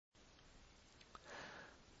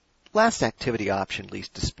last activity option,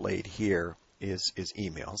 least displayed here, is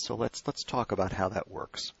email. So let's talk about how that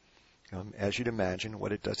works. As you'd imagine,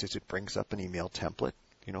 what it does is it brings up an email template,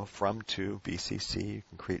 from to BCC. You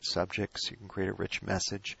can create subjects. You can create a rich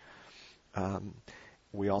message.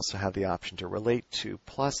 We also have the option to relate to.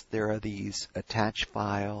 Plus, there are these attach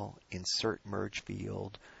file, insert merge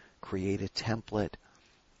field, create a template,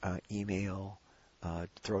 email,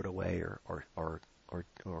 throw it away, or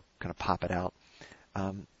kind of pop it out.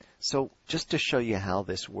 So just to show you how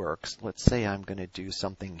this works, let's say I'm going to do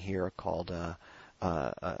something here called a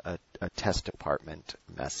test department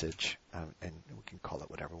message, and we can call it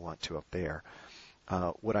whatever we want to up there.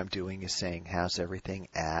 What I'm doing is saying how's everything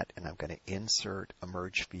at, and I'm going to insert a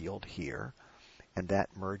merge field here, and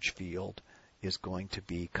that merge field is going to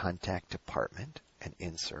be contact department and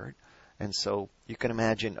insert. And so you can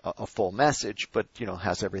imagine a full message, but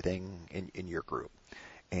how's everything in your group.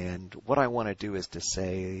 And what I want to do is to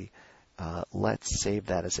say, let's save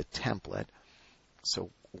that as a template. So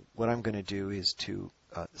what I'm going to do is to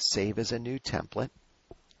save as a new template.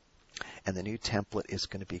 And the new template is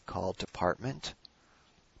going to be called department.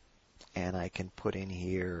 And I can put in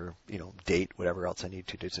here, date, whatever else I need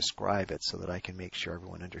to describe it so that I can make sure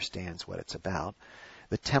everyone understands what it's about.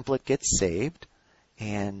 The template gets saved,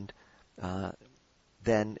 and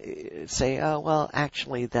then say, well,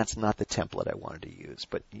 actually, that's not the template I wanted to use,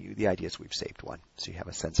 but the idea is we've saved one, so you have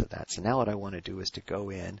a sense of that. So now what I want to do is to go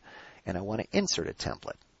in, and I want to insert a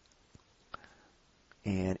template.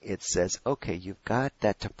 And it says, okay, you've got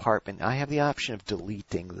that department. I have the option of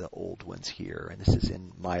deleting the old ones here, and this is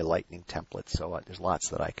in my Lightning template, so there's lots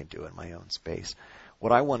that I can do in my own space.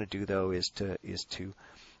 What I want to do, though, is to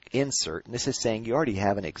insert, and this is saying you already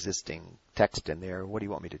have an existing text in there. What do you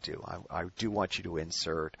want me to do? I do want you to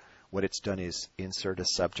insert. What it's done is insert a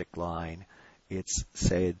subject line. It's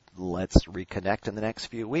said, let's reconnect in the next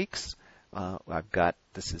few weeks.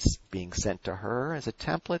 This is being sent to her as a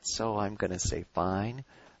template, so I'm going to say fine.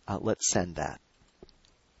 Let's send that.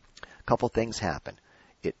 A couple things happen.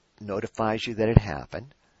 It notifies you that it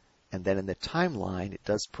happened, and then in the timeline, it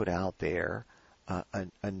does put out there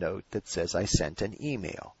a note that says I sent an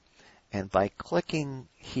email. And by clicking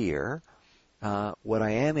here, what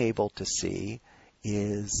I am able to see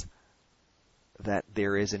is that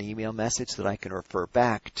there is an email message that I can refer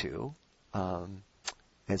back to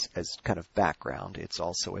as kind of background. It's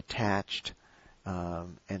also attached.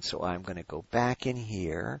 And so I'm going to go back in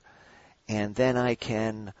here, and then I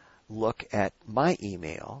can look at my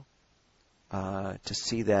email to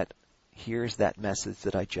see that here's that message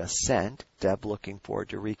that I just sent. Deb, looking forward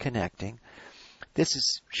to reconnecting. This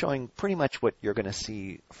is showing pretty much what you're going to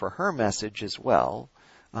see for her message as well.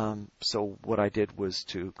 So what I did was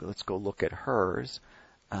let's go look at hers.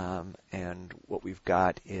 And what we've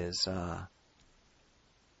got is,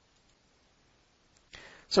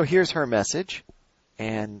 so here's her message.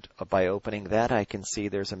 And by opening that, I can see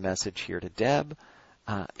there's a message here to Deb.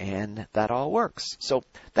 And that all works. So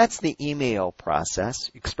that's the email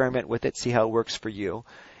process. Experiment with it, see how it works for you.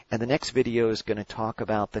 And the next video is going to talk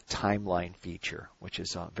about the timeline feature, which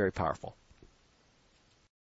is very powerful.